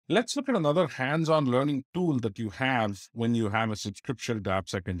let's look at another hands-on learning tool that you have when you have a subscription to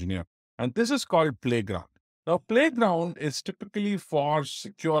AppSec Engineer. And this is called Playground. Now, Playground is typically for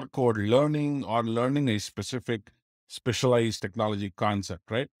secure code learning or learning a specific specialized technology concept,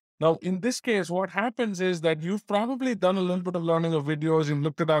 right? Now, in this case, what happens is that you've probably done a little bit of learning of videos. You've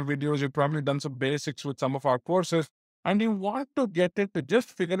looked at our videos. You've probably done some basics with some of our courses, and you want to get into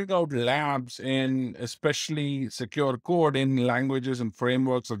just figuring out labs in especially secure code in languages and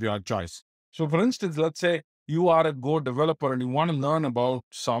frameworks of your choice. So, for instance, let's say you are a Go developer and you want to learn about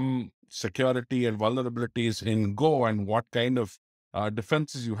some security and vulnerabilities in Go and what kind of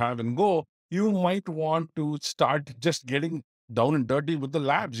defenses you have in Go. You might want to start just getting down and dirty with the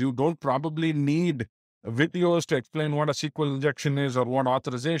labs. You don't probably need videos to explain what a SQL injection is or what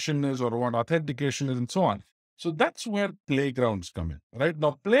authorization is or what authentication is and so on. So that's where playgrounds come in, right?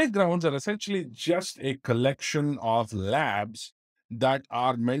 Now, playgrounds are essentially just a collection of labs that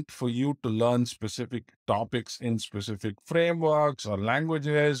are meant for you to learn specific topics in specific frameworks or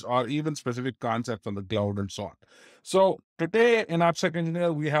languages or even specific concepts on the cloud and so on. So today in AppSec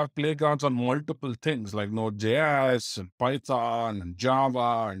Engineer, we have playgrounds on multiple things like Node.js and Python and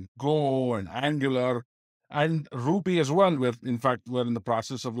Java and Go and Angular and Ruby as well. In fact, we're in the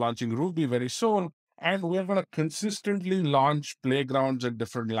process of launching Ruby very soon. And we're going to consistently launch playgrounds in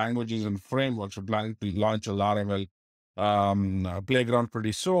different languages and frameworks. We're planning to launch a Laravel playground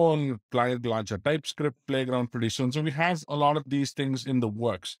pretty soon, planning to launch a TypeScript playground pretty soon. So we have a lot of these things in the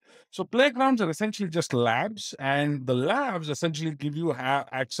works. So playgrounds are essentially just labs, and the labs essentially give you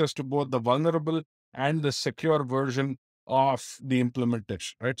access to both the vulnerable and the secure version of the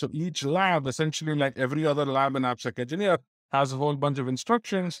implementation, right? So each lab, essentially like every other lab in AppSec Engineer, has a whole bunch of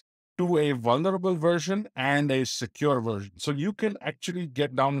instructions to a vulnerable version and a secure version. So you can actually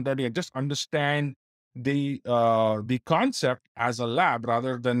get down to that and just understand the concept as a lab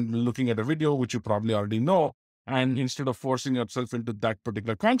rather than looking at a video, which you probably already know. And instead of forcing yourself into that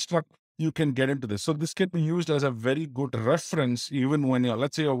particular construct, you can get into this. So this can be used as a very good reference, even when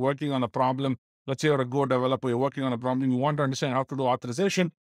let's say you're working on a problem. Let's say you're a Go developer, you're working on a problem, you want to understand how to do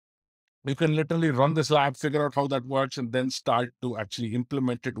authorization. You can literally run this lab, figure out how that works, and then start to actually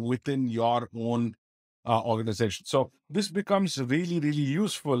implement it within your own organization. So this becomes really, really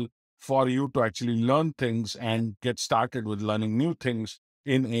useful for you to actually learn things and get started with learning new things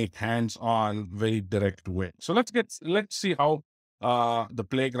in a hands-on, very direct way. So let's see how the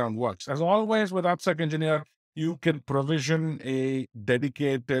playground works. As always with AppSec Engineer, you can provision a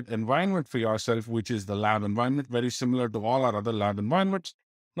dedicated environment for yourself, which is the lab environment, very similar to all our other lab environments.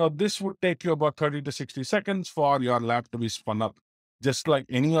 Now, this would take you about 30 to 60 seconds for your lab to be spun up. Just like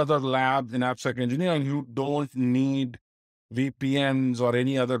any other lab in AppSec Engineering, you don't need VPNs or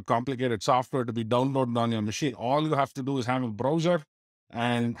any other complicated software to be downloaded on your machine. All you have to do is have a browser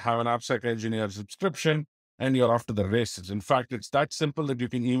and have an AppSec Engineer subscription, and you're off to the races. In fact, it's that simple that you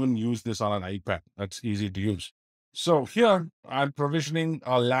can even use this on an iPad. That's easy to use. So here, I'm provisioning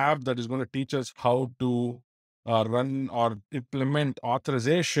a lab that is going to teach us how to run or implement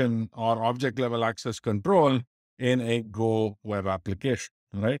authorization or object level access control in a Go web application,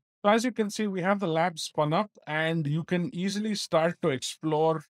 right? So as you can see, we have the lab spun up and you can easily start to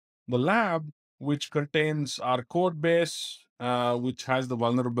explore the lab, which contains our code base, which has the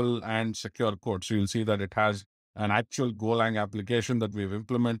vulnerable and secure code. So you'll see that it has an actual Golang application that we've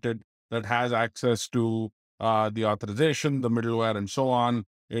implemented that has access to the authorization, the middleware, and so on.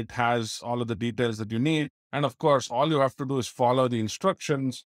 It has all of the details that you need. And of course, all you have to do is follow the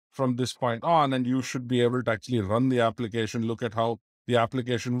instructions from this point on, and you should be able to actually run the application, look at how the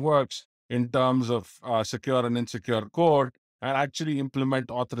application works in terms of secure and insecure code, and actually implement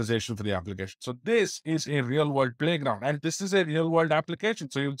authorization for the application. So this is a real world playground, and this is a real world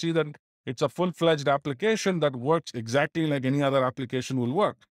application. So you'll see that it's a full-fledged application that works exactly like any other application will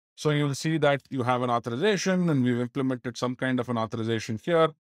work. So you'll see that you have an authorization, and we've implemented some kind of an authorization here.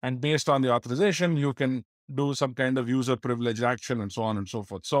 And based on the authorization, you can do some kind of user privileged action and so on and so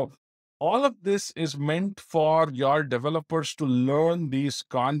forth. So all of this is meant for your developers to learn these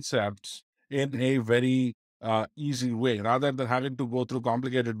concepts in a very easy way, rather than having to go through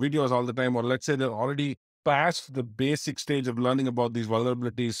complicated videos all the time. Or let's say they're already past the basic stage of learning about these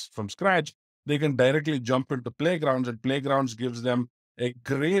vulnerabilities from scratch, they can directly jump into playgrounds, and playgrounds gives them a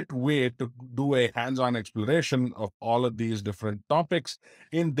great way to do a hands-on exploration of all of these different topics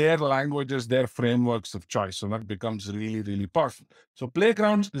in their languages, their frameworks of choice. So that becomes really, really powerful. So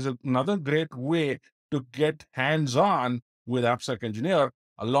Playgrounds is another great way to get hands-on with AppSec Engineer,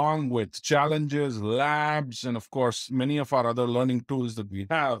 along with challenges, labs, and of course, many of our other learning tools that we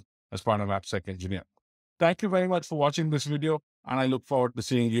have as part of AppSec Engineer. Thank you very much for watching this video. And I look forward to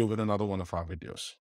seeing you with another one of our videos.